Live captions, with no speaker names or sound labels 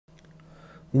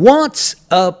What's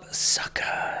up,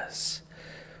 suckers?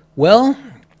 Well,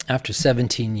 after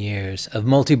 17 years of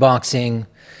multiboxing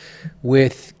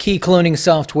with key cloning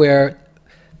software,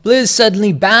 Blizz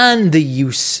suddenly banned the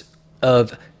use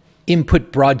of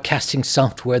input broadcasting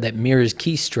software that mirrors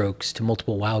keystrokes to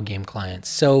multiple WoW game clients.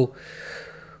 So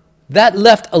that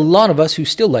left a lot of us who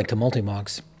still like to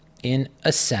multibox in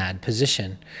a sad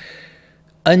position.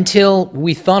 Until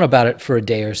we thought about it for a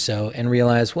day or so and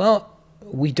realized, well,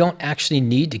 we don't actually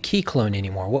need to key clone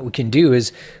anymore. What we can do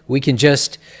is we can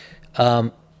just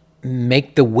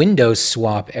make the windows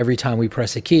swap every time we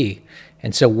press a key.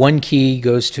 And so one key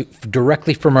goes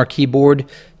directly from our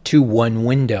keyboard to one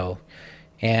window.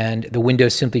 And the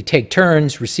windows simply take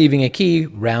turns receiving a key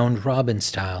round robin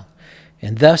style.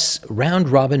 And thus round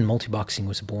robin multiboxing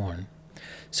was born.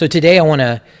 So today I want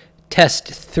to test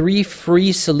 3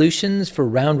 free solutions for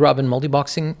round robin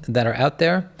multiboxing that are out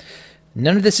there.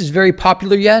 None of this is very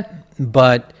popular yet,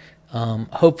 but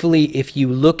hopefully if you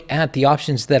look at the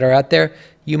options that are out there,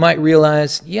 you might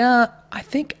realize, yeah, I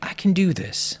think I can do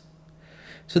this.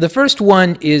 So the first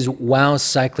one is WoW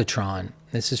Cyclotron.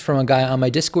 This is from a guy on my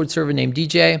Discord server named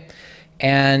DJ,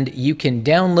 and you can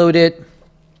download it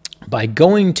by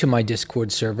going to my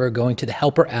Discord server, going to the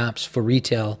helper apps for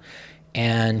retail,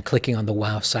 and clicking on the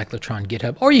WoW Cyclotron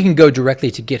GitHub. Or you can go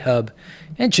directly to GitHub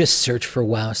and just search for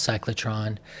WoW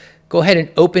Cyclotron. Go ahead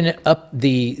and open up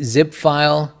the zip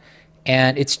file,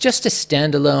 and it's just a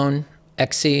standalone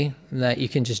exe that you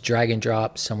can just drag and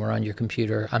drop somewhere on your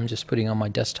computer. I'm just putting on my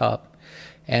desktop.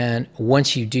 And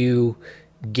once you do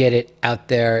get it out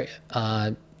there,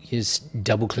 you just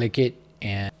double click it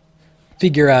and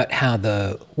figure out how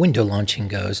the window launching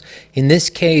goes. In this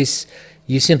case,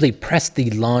 you simply press the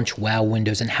launch WoW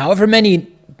windows, and however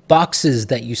many boxes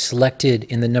that you selected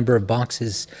in the number of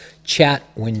boxes chat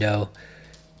window,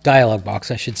 dialog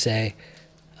box, I should say,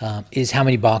 is how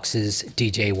many boxes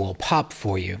DJ will pop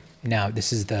for you. Now,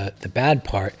 this is the bad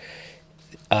part.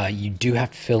 You do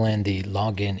have to fill in the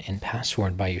login and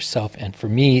password by yourself. And for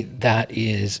me, that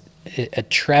is a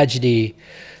tragedy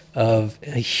of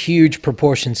huge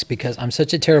proportions because I'm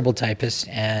such a terrible typist.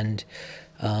 And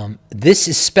this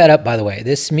is sped up, by the way.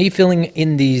 Me filling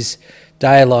in these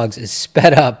dialogues is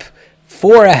sped up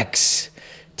 4x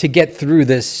to get through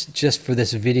this just for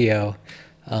this video.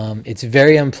 It's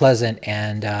very unpleasant,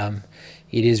 and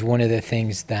it is one of the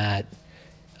things that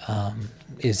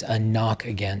is a knock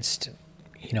against,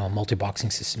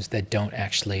 multiboxing systems that don't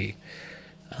actually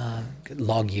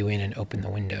log you in and open the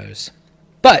windows.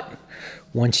 But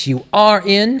once you are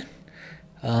in,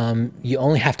 you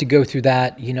only have to go through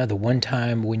that, the one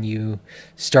time when you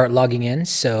start logging in.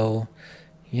 So,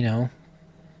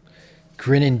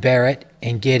 grin and bear it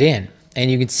and get in.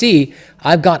 And you can see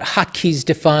I've got hotkeys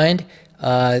defined.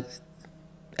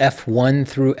 F1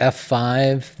 through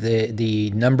F5, the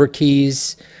number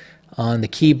keys on the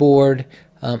keyboard.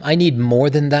 I need more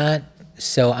than that,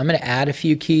 so I'm going to add a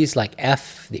few keys like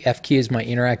F. The F key is my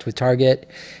interact with target,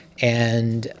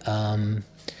 and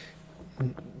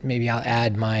maybe I'll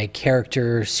add my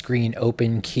character screen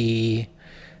open key.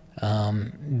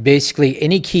 Basically,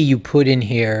 any key you put in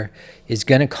here is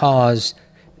going to cause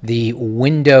the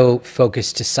window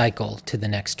focus to cycle to the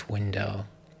next window.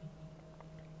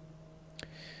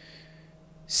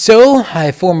 So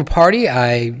I form a party.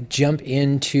 I jump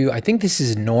into, I think this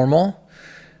is normal.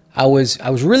 I was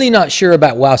really not sure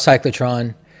about WoW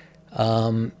Cyclotron,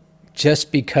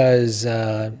 just because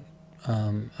I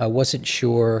wasn't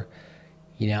sure,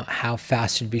 how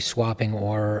fast it'd be swapping,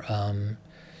 or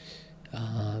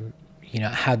how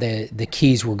the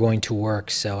keys were going to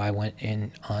work. So I went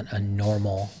in on a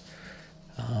normal,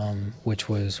 which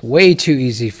was way too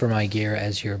easy for my gear,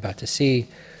 as you're about to see.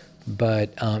 But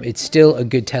it's still a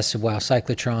good test of WoW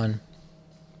Cyclotron.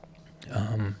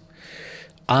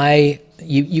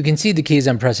 You can see the keys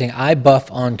I'm pressing. I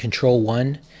buff on Control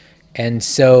 1, and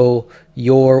so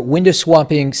your window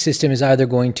swapping system is either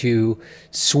going to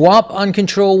swap on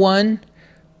Control 1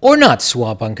 or not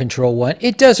swap on Control 1.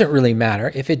 It doesn't really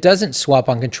matter. If it doesn't swap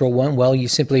on Control 1, well, you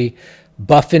simply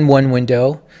buff in one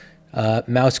window,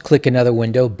 mouse click another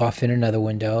window, buff in another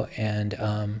window,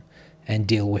 and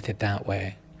deal with it that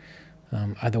way.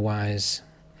 Otherwise,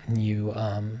 you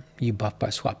buff by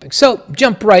swapping. So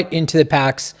jump right into the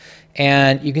packs,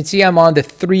 and you can see I'm on the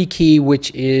 3 key, which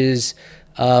is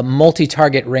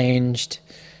multi-target ranged,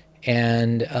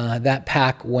 and that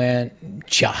pack went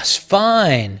just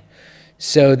fine.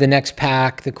 So the next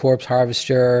pack, the Corpse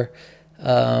Harvester,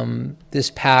 this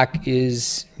pack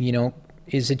is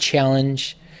a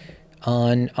challenge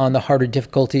on the harder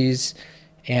difficulties,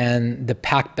 and the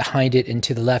pack behind it and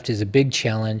to the left is a big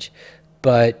challenge.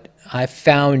 But I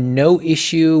found no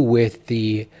issue with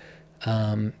the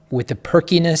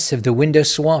perkiness of the window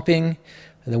swapping.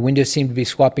 The windows seem to be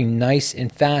swapping nice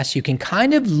and fast. You can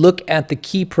kind of look at the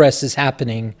key presses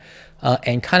happening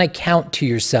and kind of count to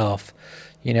yourself,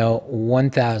 you know,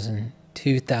 1,000,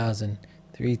 2,000,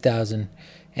 3,000,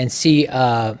 and see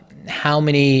how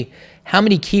many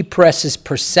key presses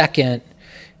per second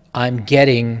I'm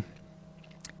getting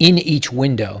in each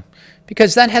window,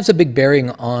 because that has a big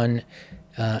bearing on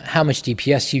how much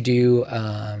DPS you do,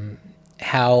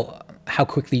 how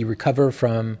quickly you recover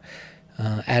from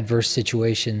adverse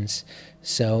situations.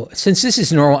 So since this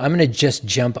is normal, I'm going to just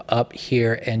jump up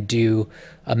here and do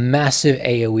a massive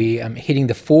AoE. I'm hitting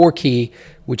the 4 key,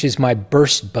 which is my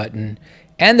burst button,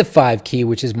 and the 5 key,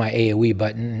 which is my AoE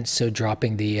button. So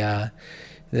dropping the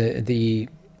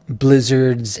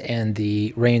blizzards and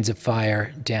the rains of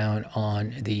fire down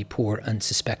on the poor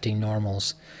unsuspecting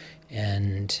normals,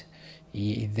 and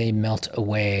they melt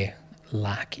away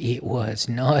like it was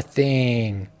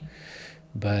nothing.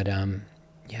 But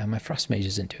yeah, my frost mage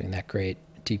isn't doing that great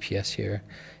DPS here,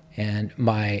 and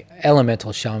my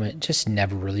elemental shaman just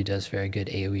never really does very good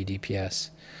AoE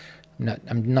DPS.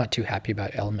 I'm not too happy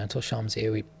about elemental shaman's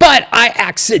AoE, but I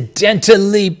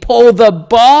accidentally pull the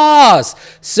boss.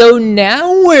 So now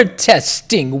we're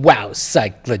testing WoW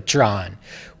Cyclotron.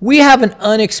 We have an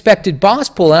unexpected boss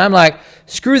pull, and I'm like,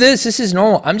 screw this, this is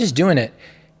normal, I'm just doing it.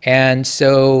 And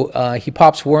so he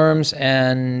pops worms,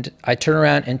 and I turn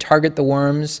around and target the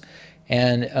worms.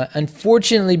 And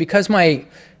unfortunately, because my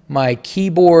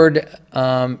keyboard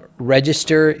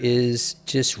register is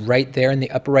just right there in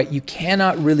the upper right, you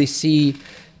cannot really see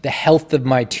the health of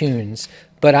my tunes.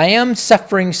 But I am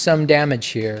suffering some damage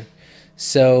here.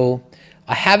 So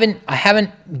I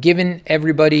haven't given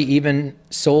everybody even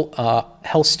soul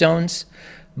health stones,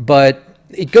 but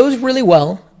it goes really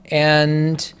well.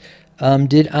 And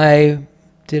did I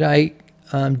do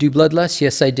Bloodlust?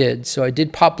 Yes, I did. So I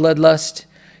did pop Bloodlust,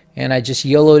 and I just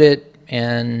YOLO'd it.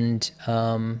 And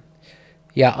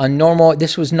yeah, on normal,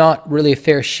 this was not really a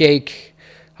fair shake.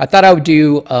 I thought I would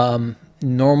do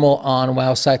normal on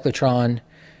WoW Cyclotron,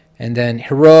 and then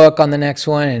heroic on the next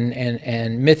one,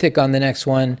 and mythic on the next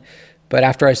one. But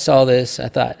after I saw this, I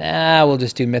thought, we'll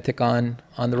just do mythic on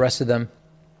the rest of them.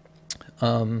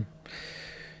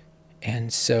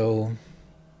 And so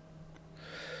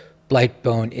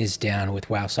Blightbone is down with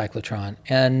WoW Cyclotron.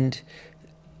 And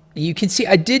you can see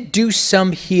I did do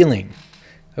some healing,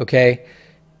 okay?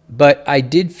 But I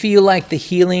did feel like the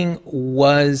healing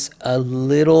was a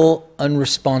little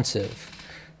unresponsive.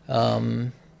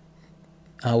 My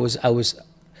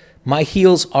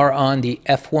heals are on the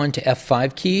F1 to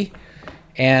F5 key,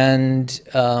 and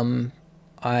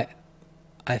I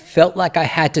felt like I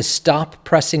had to stop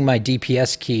pressing my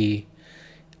DPS key.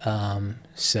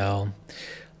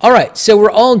 All right, so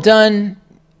we're all done.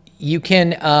 You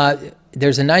can,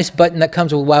 there's a nice button that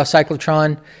comes with WoW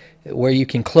Cyclotron where you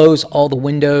can close all the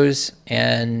windows,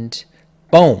 and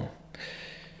boom.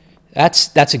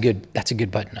 That's a good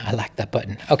button. I like that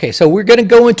button. Okay, so we're gonna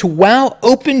go into WoW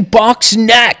Open Box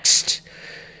next.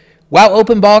 WoW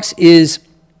Open Box is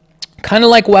kind of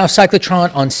like WoW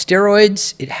Cyclotron on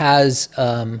steroids. It has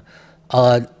a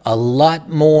lot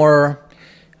more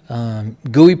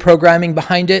GUI programming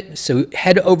behind it. So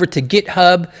head over to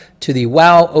GitHub, to the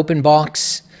WoW Open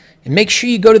Box, and make sure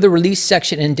you go to the release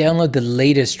section and download the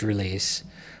latest release.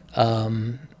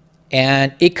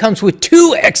 And it comes with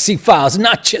 2 exe files,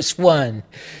 not just 1.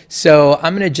 So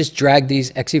I'm going to just drag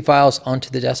these exe files onto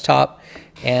the desktop.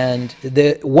 And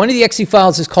one of the exe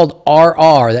files is called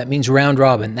RR. That means round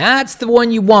robin. That's the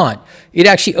one you want. It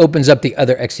actually opens up the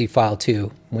other exe file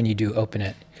too when you do open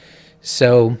it.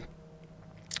 So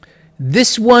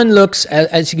this one looks,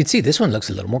 as you can see, this one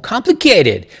looks a little more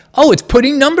complicated. Oh, it's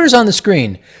putting numbers on the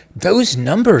screen. Those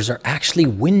numbers are actually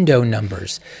window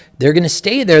numbers. They're going to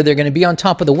stay there. They're going to be on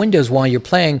top of the windows while you're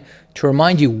playing to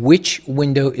remind you which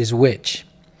window is which.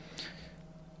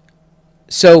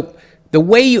 So the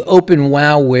way you open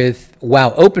WoW with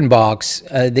WoW Open Box,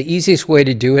 the easiest way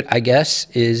to do it, I guess,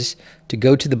 is to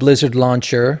go to the Blizzard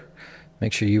launcher.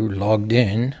 Make sure you're logged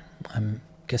in. I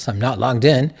guess I'm not logged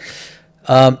in.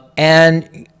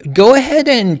 And go ahead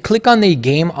and click on the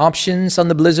game options on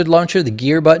the Blizzard launcher, the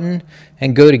gear button,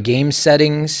 and go to game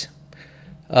settings.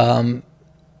 And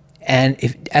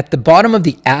if at the bottom of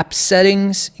the app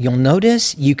settings, you'll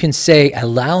notice you can say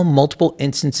allow multiple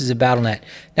instances of BattleNet.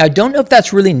 Now, I don't know if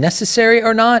that's really necessary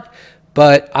or not,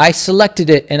 but I selected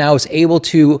it and I was able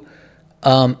to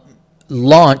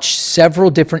launch several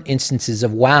different instances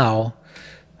of WoW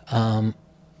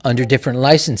under different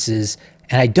licenses.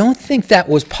 And I don't think that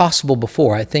was possible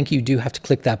before. I think you do have to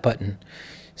click that button.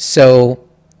 So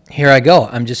here I go.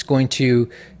 I'm just going to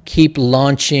keep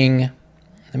launching.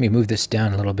 Let me move this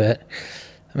down a little bit.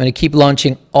 I'm going to keep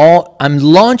launching I'm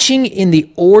launching in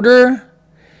the order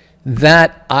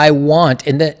that I want.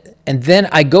 And then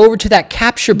I go over to that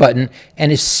capture button.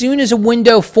 And as soon as a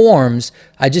window forms,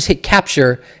 I just hit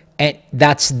capture. And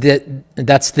that's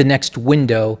the next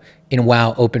window in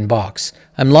WoW Open Box.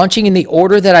 I'm launching in the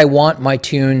order that I want my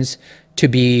tunes to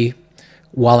be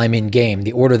while I'm in game,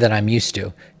 the order that I'm used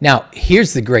to. Now,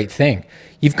 here's the great thing.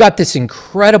 You've got this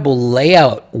incredible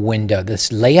layout window,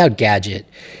 this layout gadget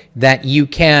that you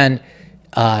can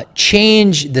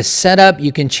change the setup.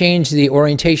 You can change the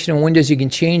orientation of windows. You can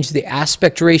change the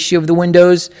aspect ratio of the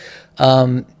windows.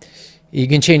 You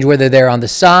can change whether they're on the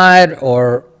side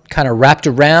or kind of wrapped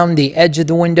around the edge of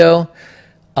the window.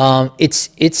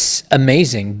 It's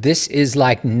amazing. This is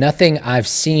like nothing I've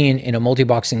seen in a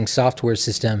multiboxing software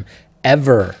system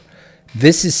ever.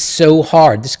 This is so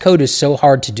hard. This code is so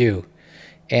hard to do.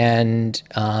 And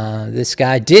this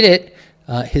guy did it.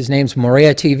 His name's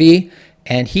Morea TV,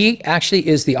 and he actually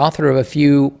is the author of a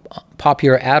few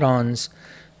popular add-ons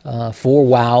for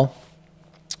WoW.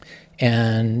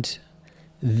 And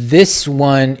this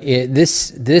one,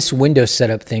 this window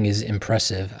setup thing is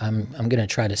impressive. I'm going to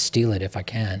try to steal it if I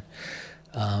can.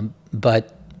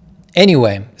 But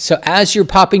anyway, so as you're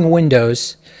popping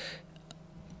windows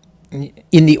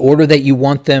in the order that you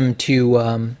want them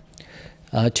to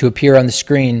appear on the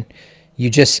screen, you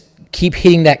just keep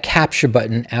hitting that capture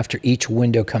button after each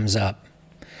window comes up.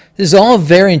 This is all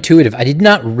very intuitive. I did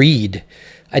not read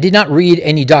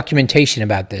any documentation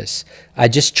about this. I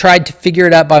just tried to figure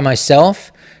it out by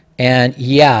myself, and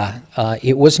yeah,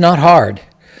 it was not hard.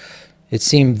 It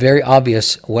seemed very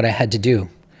obvious what I had to do.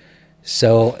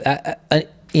 So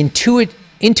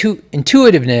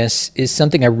intuitiveness is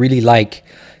something I really like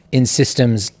in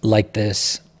systems like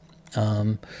this.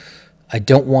 I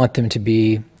don't want them to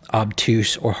be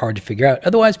obtuse or hard to figure out.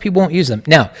 Otherwise, people won't use them.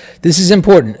 Now, this is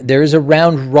important. There is a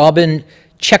round robin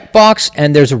checkbox,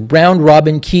 and there's a round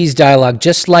robin keys dialog,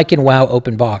 just like in WoW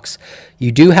Open Box.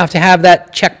 You do have to have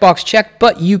that checkbox checked,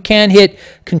 but you can hit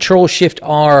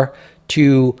Control-Shift-R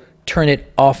to turn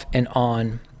it off and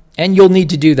on. And you'll need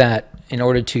to do that in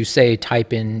order to, say,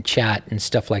 type in chat and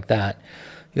stuff like that.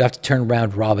 You have to turn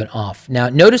round robin off. Now,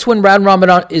 notice when round robin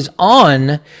is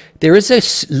on, there is a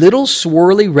little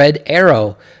swirly red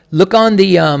arrow. Look on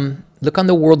the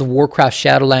World of Warcraft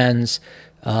Shadowlands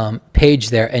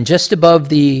page there, and just above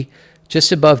the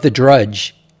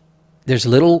drudge, there's a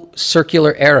little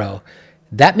circular arrow.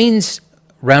 That means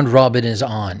round robin is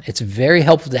on. It's very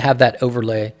helpful to have that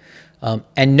overlay.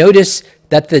 And notice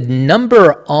that the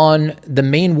number on the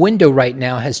main window right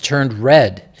now has turned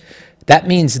red. That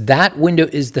means that window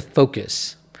is the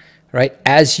focus, right?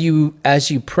 As you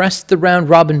press the round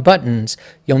robin buttons,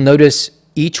 you'll notice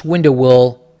each window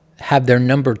will have their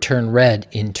number turn red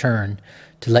in turn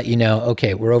to let you know,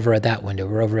 okay, we're over at that window,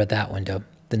 we're over at that window.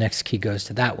 The next key goes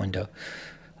to that window.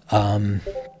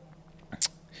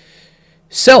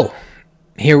 So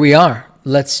here we are.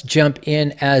 Let's jump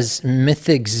in as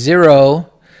Mythic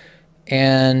 0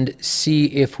 and see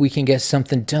if we can get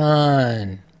something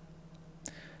done.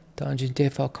 Dungeon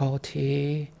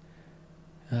difficulty.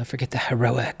 Forget the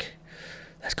heroic.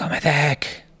 Let's go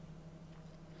Mythic.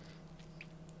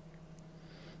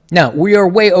 Now, we are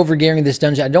way over gearing this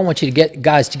dungeon. I don't want you to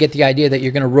guys to get the idea that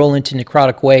you're going to roll into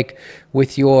Necrotic Wake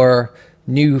with your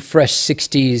new fresh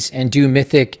 60s and do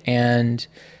Mythic and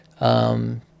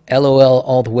LOL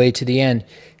all the way to the end.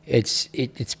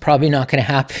 It's probably not going to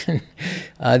happen.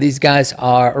 These guys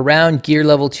are around gear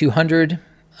level 200,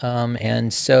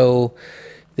 and so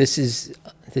this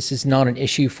is not an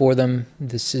issue for them.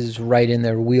 This is right in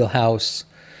their wheelhouse.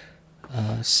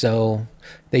 So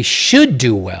they should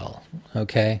do well,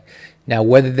 okay? Now,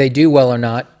 whether they do well or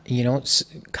not, you know, it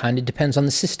kind of depends on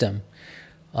the system.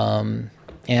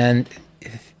 And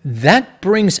that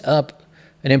brings up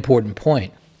an important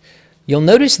point. You'll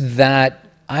notice that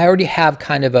I already have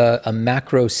kind of a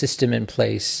macro system in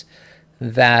place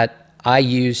that I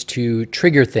use to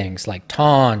trigger things like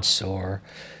taunts or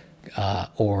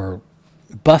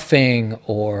buffing,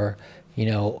 or you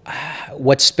know,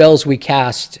 what spells we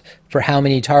cast for how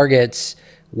many targets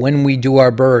when we do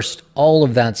our burst. All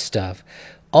of that stuff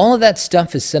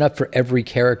is set up for every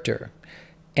character.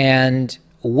 And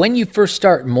when you first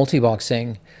start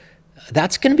multiboxing,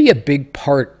 that's going to be a big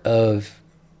part of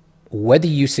whether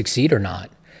you succeed or not,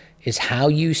 is how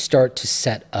you start to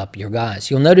set up your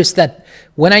guys. You'll notice that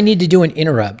when I need to do an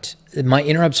interrupt, my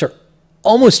interrupts are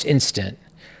almost instant.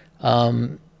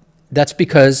 That's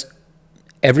because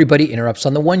everybody interrupts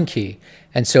on the 1 key.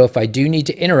 And so if I do need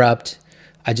to interrupt,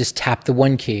 I just tap the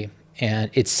 1 key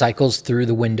and it cycles through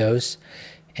the windows,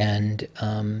 and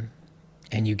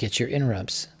you get your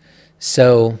interrupts.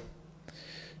 So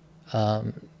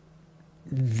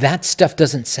that stuff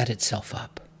doesn't set itself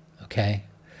up, okay?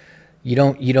 You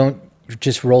don't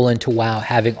just roll into WoW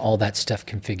having all that stuff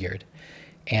configured.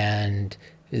 And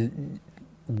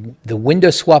the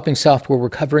window swapping software we're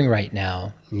covering right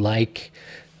now, like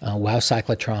WoW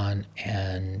Cyclotron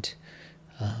and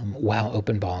WoW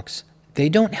OpenBox, they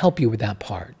don't help you with that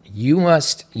part. You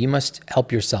must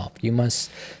help yourself. You must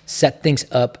set things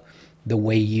up the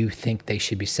way you think they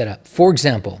should be set up. For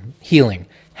example, healing.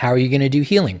 How are you going to do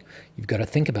healing? You've got to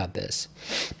think about this.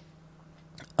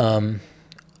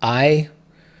 I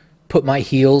put my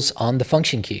heals on the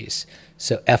function keys.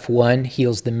 So F1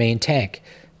 heals the main tank.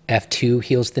 F2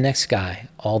 heals the next guy,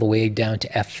 all the way down to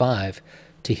F5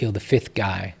 to heal the 5th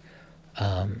guy.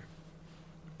 I'm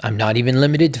not even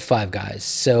limited to 5 guys.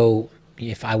 So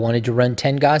if I wanted to run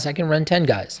 10 guys, I can run 10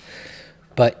 guys.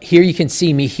 But here you can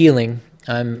see me healing.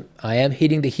 I am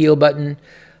hitting the heal button.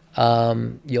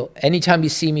 Anytime you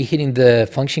see me hitting the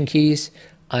function keys,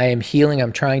 I am healing.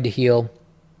 I'm trying to heal.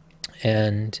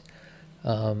 And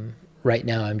right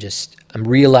now I'm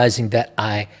realizing that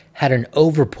I had an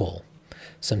overpull.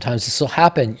 Sometimes this will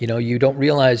happen. You know, you don't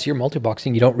realize you're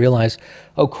multiboxing. You don't realize,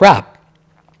 oh crap,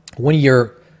 one of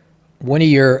your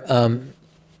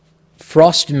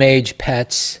Frost Mage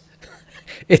pets,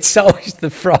 it's always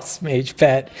the Frost Mage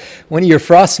pet. One of your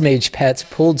Frost Mage pets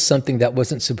pulled something that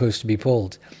wasn't supposed to be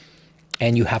pulled,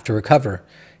 and you have to recover.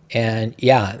 And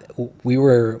yeah, we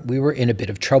were in a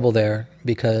bit of trouble there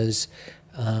because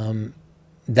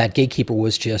that gatekeeper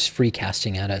was just free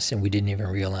casting at us, and we didn't even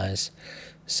realize.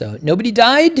 So nobody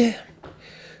died.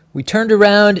 We turned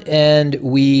around and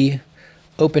we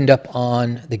opened up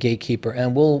on the gatekeeper,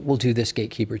 and we'll do this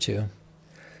gatekeeper too,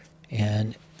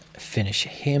 and finish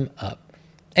him up.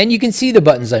 And you can see the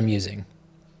buttons I'm using.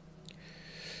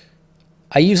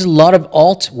 I use a lot of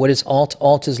Alt. What is Alt?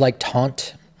 Alt is like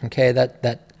taunt. Okay,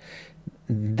 that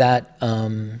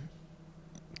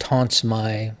taunts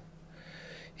my.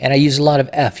 And I use a lot of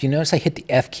F. You notice I hit the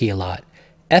F key a lot.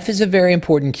 F is a very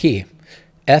important key.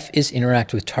 F is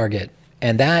interact with target,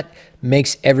 and that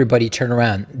makes everybody turn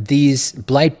around. These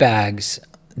blight bags,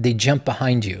 they jump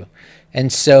behind you,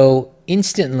 and so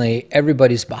instantly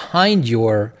everybody's behind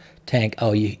your tank.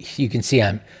 Oh, you can see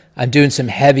I'm doing some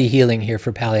heavy healing here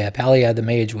for Palia. Palia the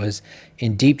mage was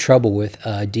in deep trouble with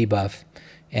debuff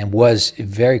and was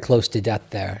very close to death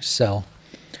there. So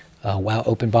WoW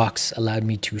OpenBox allowed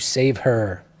me to save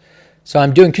her. So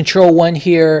I'm doing Control 1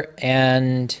 here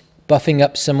and buffing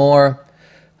up some more.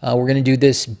 We're going to do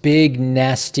this big,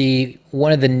 nasty,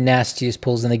 one of the nastiest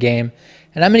pulls in the game.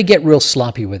 And I'm going to get real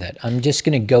sloppy with it. I'm just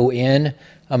going to go in.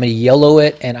 I'm going to yellow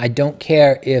it. And I don't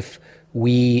care if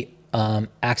we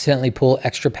accidentally pull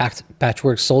extra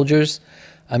patchwork soldiers.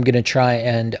 I'm going to try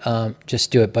and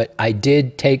just do it. But I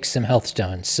did take some health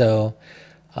stones. So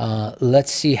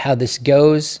let's see how this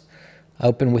goes. I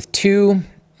open with 2.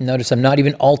 Notice I'm not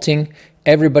even alting.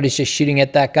 Everybody's just shooting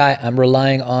at that guy. I'm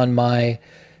relying on my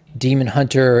Demon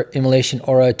Hunter Immolation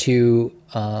Aura to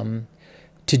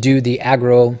do the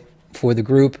aggro for the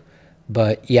group.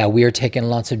 But yeah, we are taking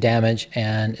lots of damage,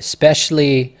 and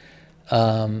especially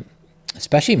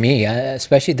me,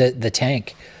 especially the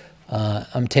tank.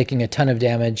 I'm taking a ton of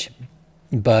damage,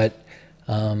 but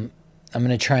I'm going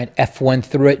to try and F1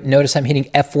 through it. Notice I'm hitting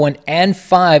F1 and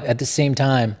 5 at the same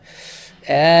time.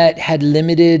 It had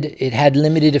limited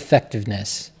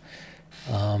effectiveness.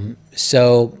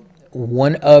 So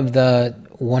one of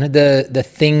the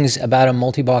things about a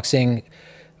multi-boxing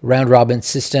round robin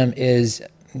system is,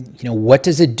 you know, what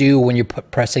does it do when you're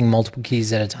pressing multiple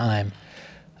keys at a time?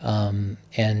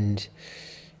 And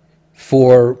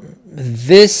for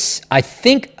this, I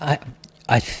think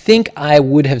I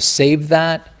would have saved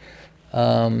that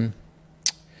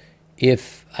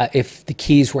if the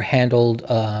keys were handled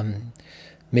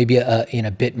maybe in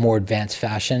a bit more advanced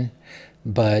fashion.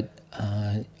 But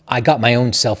I got my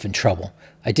own self in trouble.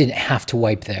 I didn't have to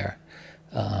wipe there.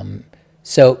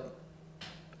 So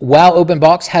WoW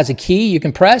OpenBox has a key you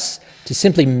can press to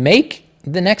simply make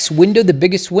the next window the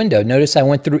biggest window. Notice I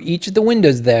went through each of the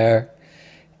windows there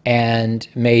and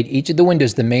made each of the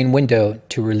windows the main window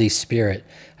to release spirit.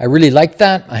 I really like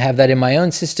that. I have that in my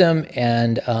own system,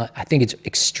 and I think it's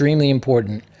extremely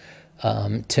important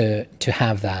to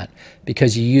have that,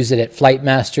 because you use it at Flight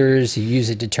Masters, you use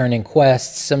it to turn in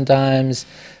quests sometimes,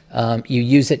 you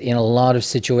use it in a lot of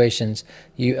situations.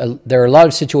 There are a lot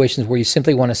of situations where you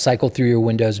simply want to cycle through your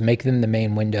windows, make them the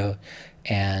main window,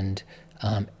 and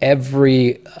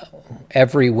Every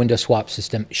window swap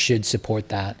system should support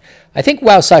that. I think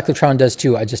WoW Cyclotron does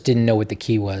too. I just didn't know what the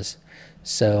key was.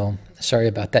 So sorry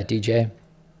about that, DJ.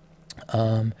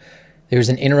 There's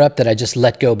an interrupt that I just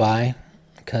let go by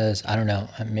because I don't know.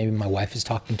 Maybe my wife is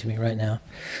talking to me right now.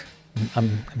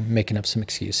 I'm making up some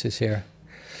excuses here.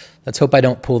 Let's hope I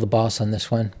don't pull the boss on this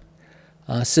one.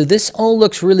 So this all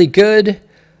looks really good.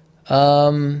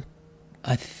 We're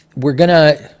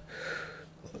gonna,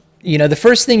 the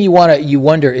first thing you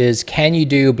wonder is, can you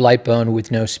do Blightbone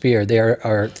with no spear? There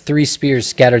are 3 spears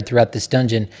scattered throughout this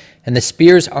dungeon, and the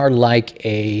spears are they're like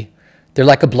a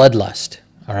bloodlust.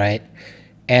 All right,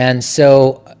 and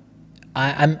so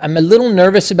I'm a little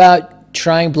nervous about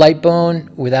trying Blightbone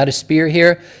without a spear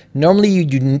here. Normally,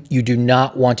 you do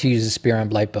not want to use a spear on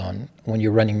Blightbone when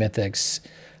you're running mythics,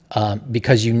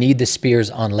 because you need the spears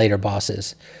on later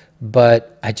bosses.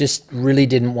 But I just really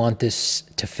didn't want this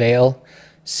to fail,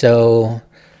 so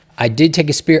I did take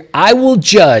a spear. I will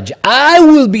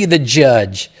be the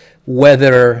judge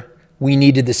whether we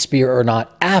needed the spear or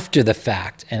not after the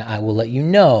fact, and I will let you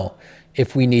know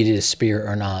if we needed a spear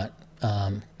or not.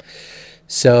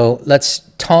 So let's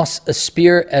toss a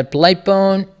spear at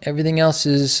Blightbone. Everything else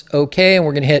is okay, and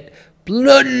we're going to hit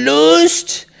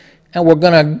Bloodlust, and we're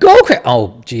going to go crazy.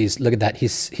 Oh, geez, look at that.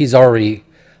 He's already,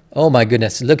 oh my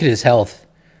goodness, look at his health.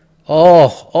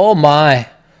 Oh my.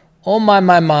 Oh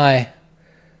my.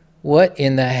 What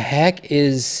in the heck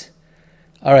is...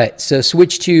 All right, so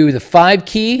switch to the 5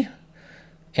 key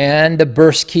and the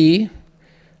burst key.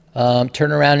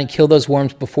 Turn around and kill those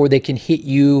worms before they can hit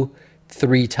you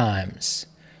 3 times.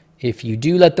 If you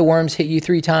do let the worms hit you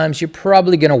 3 times, you're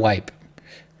probably going to wipe.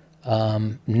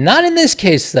 Not in this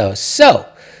case, though. So,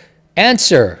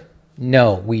 answer,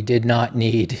 no, we did not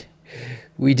need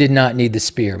the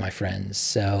spear, my friends.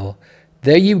 So,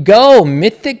 there you go.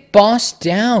 Mythic boss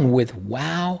down with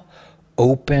WoW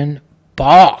Open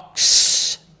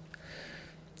Box.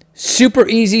 Super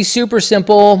easy, super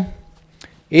simple.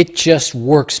 It just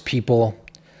works, people.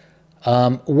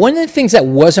 One of the things that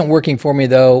wasn't working for me,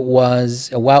 though, was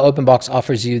WoW Open Box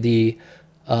offers you the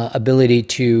ability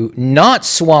to not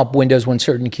swap windows when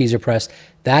certain keys are pressed.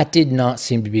 That did not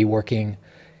seem to be working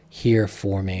here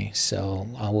for me. So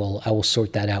I will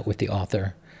sort that out with the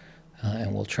author,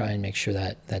 and we'll try and make sure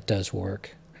that that does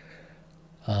work.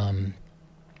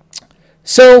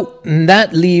 So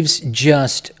that leaves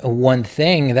just one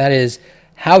thing. That is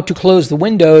how to close the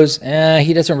windows.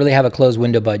 He doesn't really have a close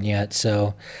window button yet,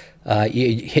 so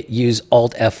you use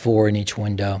Alt F4 in each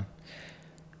window.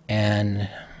 And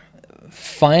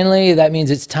finally, that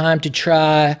means it's time to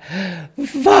try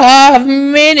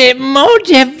 5-minute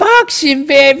multiboxing,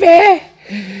 baby.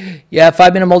 Yeah,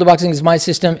 5-minute multiboxing is my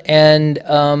system, and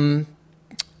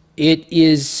it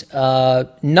is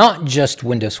not just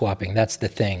window swapping. That's the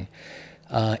thing.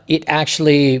 It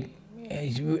actually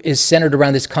is centered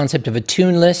around this concept of a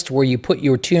tune list where you put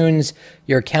your tunes,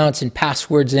 your accounts, and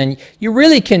passwords in. You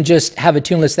really can just have a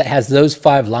tune list that has those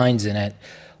 5 lines in it.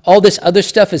 All this other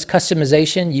stuff is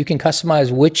customization. You can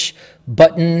customize which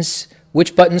buttons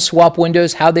swap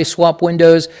windows, how they swap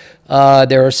windows.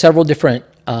 There are several different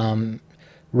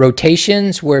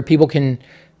rotations where people can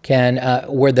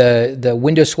where the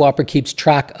window swapper keeps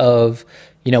track of,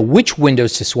 which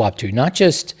windows to swap to, not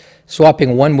just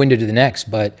swapping one window to the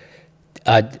next, but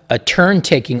a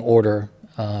turn-taking order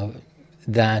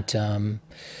that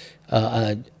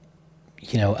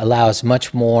allows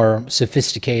much more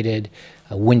sophisticated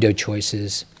window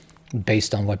choices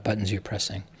based on what buttons you're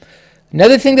pressing.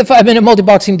 Another thing that 5-minute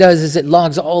multiboxing does is it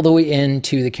logs all the way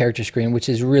into the character screen, which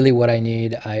is really what I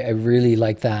need. I really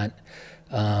like that.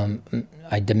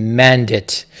 I demand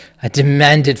it. I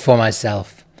demand it for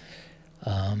myself.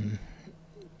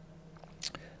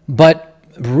 But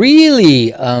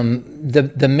really,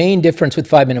 the main difference with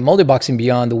 5-minute multiboxing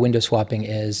beyond the window swapping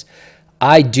is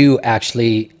I do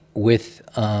actually, with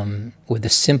a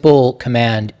simple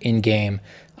command in game,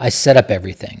 I set up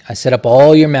everything. I set up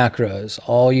all your macros,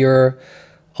 all your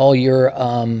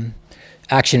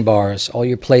action bars, all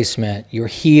your placement, your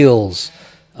heals,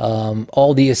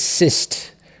 all the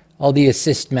assist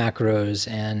macros,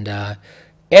 and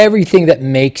everything that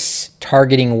makes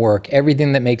targeting work,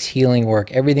 everything that makes healing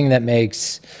work, everything that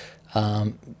makes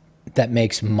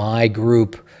my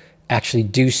group actually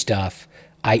do stuff.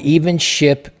 I even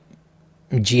ship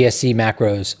GSC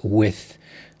macros with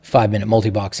 5-minute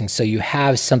multiboxing, so you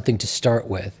have something to start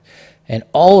with. And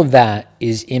all of that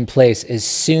is in place as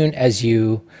soon as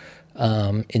you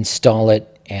install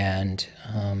it and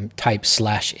type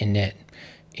 /init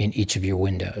in each of your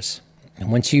windows.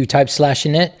 And once you type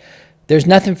 /init, there's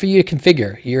nothing for you to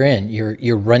configure. You're in.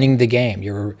 You're running the game.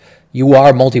 You're you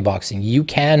are multiboxing. You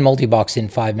can multibox in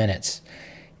 5 minutes.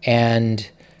 And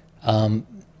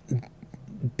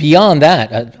beyond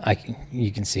that,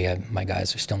 you can see my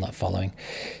guys are still not following.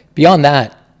 Beyond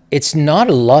that, it's not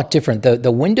a lot different.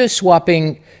 The window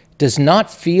swapping does not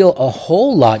feel a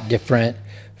whole lot different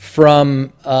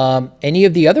from any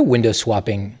of the other window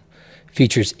swapping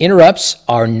features. Interrupts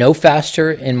are no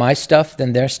faster in my stuff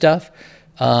than their stuff.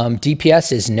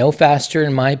 DPS is no faster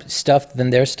in my stuff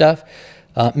than their stuff.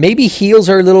 Maybe heals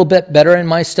are a little bit better in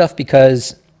my stuff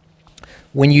because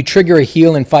when you trigger a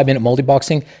heal in 5-minute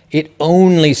multiboxing, it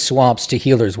only swaps to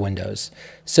healers' windows.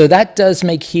 So that does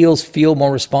make heals feel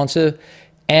more responsive.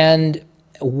 And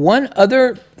one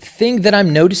other thing that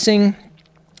I'm noticing,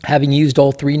 having used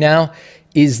all three now,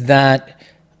 is that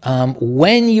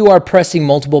when you are pressing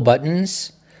multiple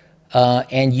buttons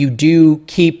and you do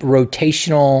keep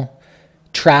rotational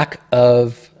track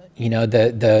of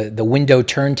the window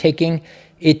turn taking,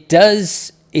 it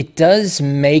does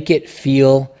make it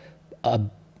feel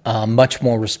much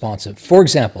more responsive. For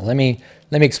example, let me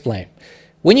explain.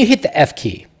 When you hit the F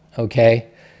key, okay,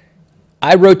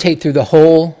 I rotate through the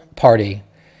whole party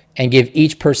and give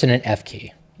each person an F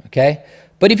key, okay?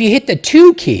 But if you hit the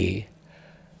 2 key,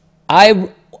 I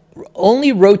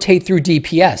only rotate through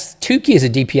DPS. 2 key is a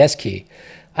DPS key.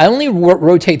 I only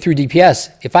rotate through DPS.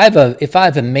 If I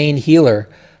have a main healer,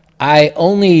 I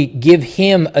only give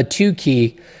him a 2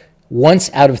 key once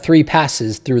out of 3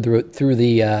 passes through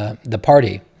the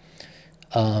party.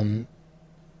 And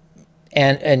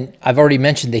I've already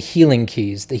mentioned the healing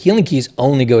keys. The healing keys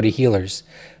only go to healers.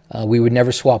 We would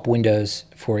never swap windows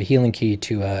for a healing key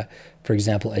to, for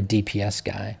example, a DPS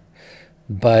guy.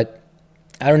 But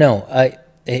I don't know.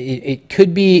 It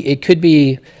could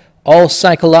be all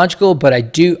psychological, but I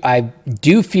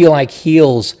do feel like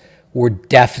heals were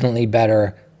definitely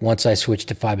better once I switched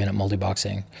to 5-minute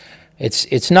multiboxing.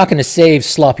 It's not going to save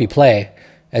sloppy play,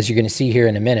 as you're going to see here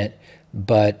in a minute,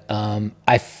 but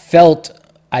I felt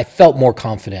more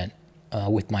confident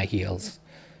with my heals.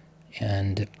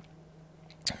 And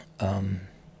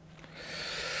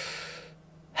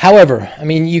however, I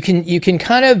mean, you can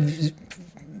kind of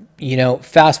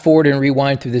fast forward and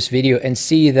rewind through this video and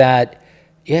see that,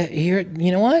 yeah, here,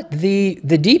 you know what, the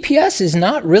DPS is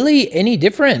not really any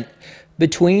different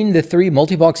between the 3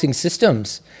 multiboxing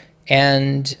systems.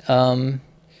 And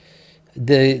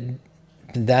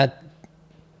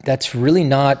that's really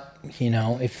not,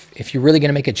 if you're really going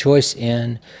to make a choice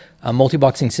in a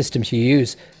multiboxing system to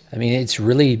use, I mean, it's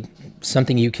really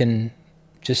something you can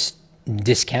just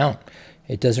discount.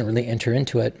 It doesn't really enter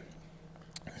into it.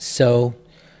 So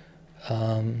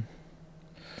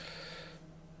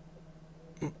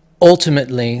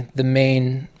ultimately, the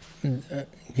main,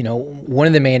 one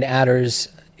of the main adders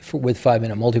with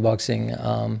 5-minute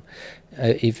multiboxing,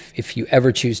 if you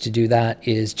ever choose to do that,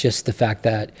 is just the fact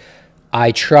that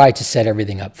I try to set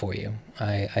everything up for you.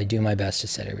 I do my best to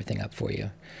set everything up for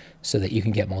you so that you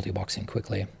can get multiboxing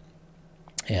quickly.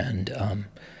 And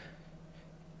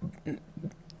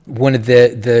one of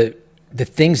the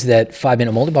things that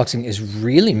 5-minute multiboxing is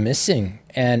really missing,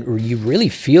 and you really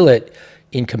feel it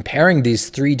in comparing these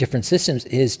 3 different systems,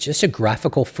 is just a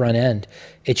graphical front end.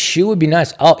 It sure would be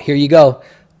nice. Oh, here you go.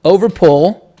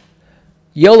 Overpull,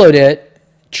 YOLO'd it,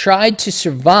 tried to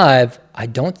survive. I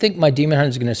don't think my Demon Hunter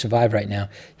is going to survive right now.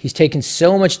 He's taken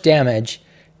so much damage,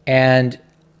 and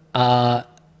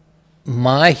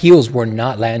my heals were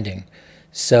not landing.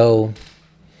 So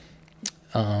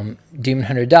Demon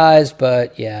Hunter dies,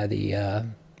 but yeah, the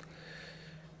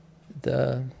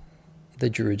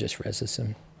Druid just reses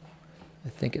him, I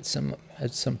think, at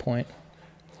some point.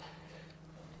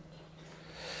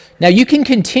 Now you can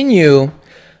continue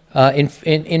in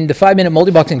the 5-minute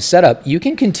multiboxing setup. You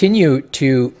can continue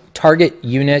to target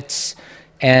units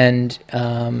and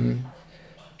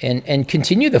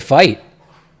continue the fight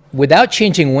without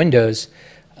changing windows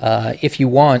if you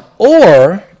want,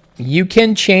 or you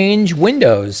can change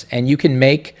windows and you can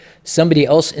make somebody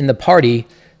else in the party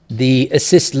the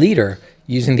assist leader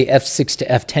using the F6 to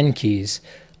F10 keys.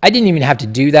 I didn't even have to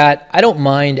do that. I don't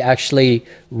mind actually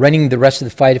running the rest of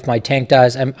the fight if my tank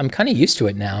dies. I'm kind of used to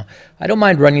it now. I don't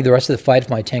mind running the rest of the fight if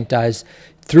my tank dies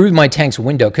through my tank's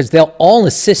window, because they'll all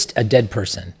assist a dead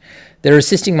person. They're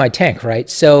assisting my tank, right?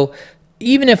 So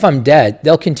even if I'm dead,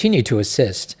 they'll continue to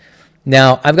assist.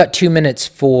 Now, I've got 2 minutes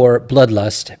for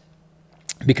Bloodlust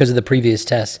because of the previous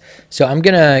test. So I'm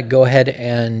going to go ahead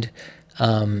and,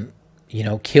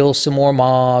 kill some more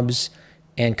mobs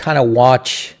and kind of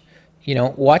watch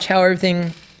how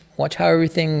everything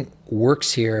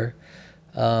works here.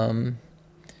 And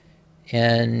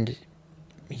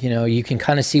You know, you can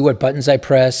kind of see what buttons I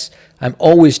press. I'm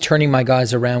always turning my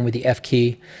guys around with the F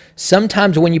key.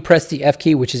 Sometimes when you press the F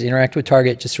key, which is interact with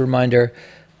target, just a reminder,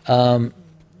 guys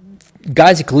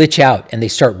glitch out and they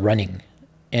start running.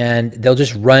 And they'll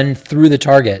just run through the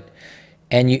target.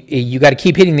 And you got to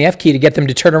keep hitting the F key to get them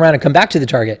to turn around and come back to the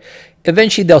target.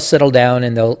 Eventually they'll settle down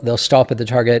and they'll stop at the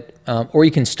target, or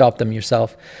you can stop them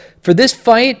yourself. For this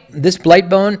fight, this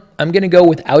Blightbone, I'm going to go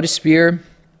without a spear.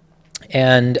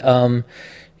 And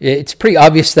it's pretty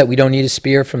obvious that we don't need a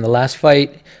spear from the last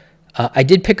fight. I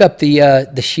did pick up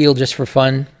the shield just for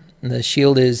fun. The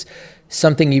shield is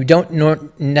something you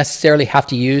don't necessarily have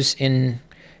to use in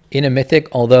a mythic,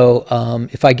 although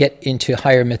if I get into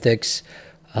higher mythics,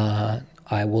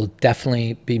 I will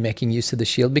definitely be making use of the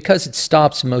shield because it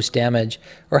stops most damage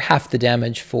or half the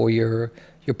damage for your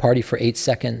party for 8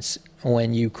 seconds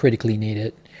when you critically need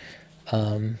it.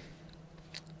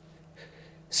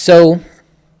 So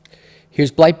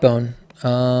here's Blightbone.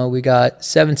 We got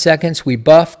 7 seconds. We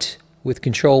buffed with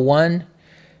Control 1,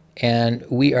 and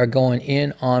we are going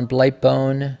in on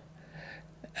Blightbone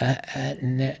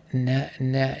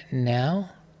now.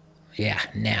 Yeah,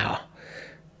 now.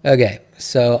 Okay,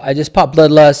 so I just popped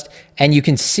Bloodlust, and you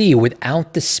can see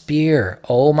without the spear,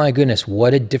 oh my goodness,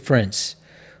 what a difference.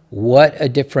 What a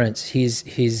difference.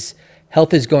 His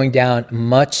health is going down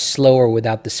much slower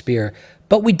without the spear,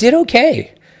 but we did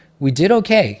okay. We did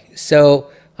okay. So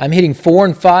I'm hitting 4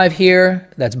 and 5 here.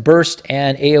 That's burst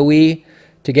and AoE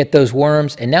to get those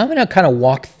worms. And now I'm going to kind of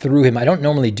walk through him. I don't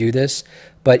normally do this,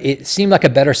 but it seemed like a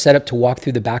better setup to walk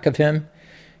through the back of him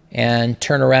and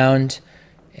turn around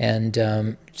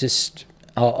and just...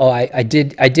 I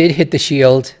did hit the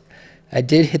shield. I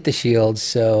did hit the shield,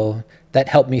 so that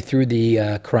helped me through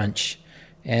the crunch.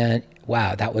 And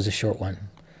wow, that was a short one.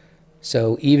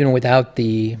 So even without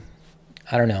the...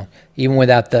 I don't know. Even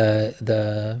without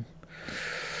the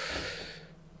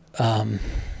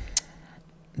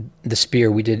spear,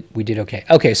 we did okay.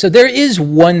 Okay, so there is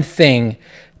one thing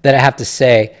that I have to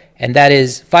say, and that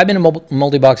is 5-minute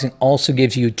multiboxing also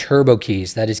gives you turbo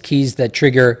keys. That is keys that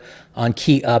trigger on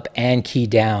key up and key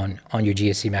down on your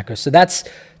GSC macro. So that's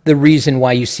the reason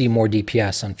why you see more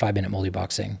DPS on 5-minute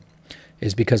multiboxing,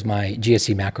 is because my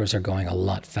GSC macros are going a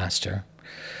lot faster.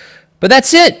 But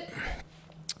that's it.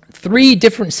 3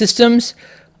 different systems.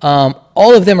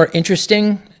 All of them are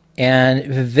interesting and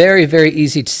very, very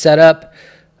easy to set up.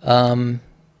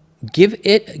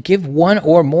 Give one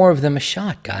or more of them a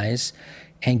shot, guys,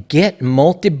 and get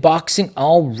multi-boxing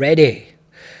already.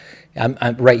 I'm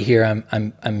right here.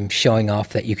 I'm showing off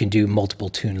that you can do multiple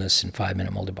tuneless in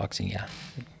 5-minute multi-boxing. Yeah,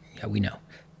 we know.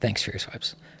 Thanks,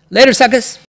 Furyswipes. Later, suckers.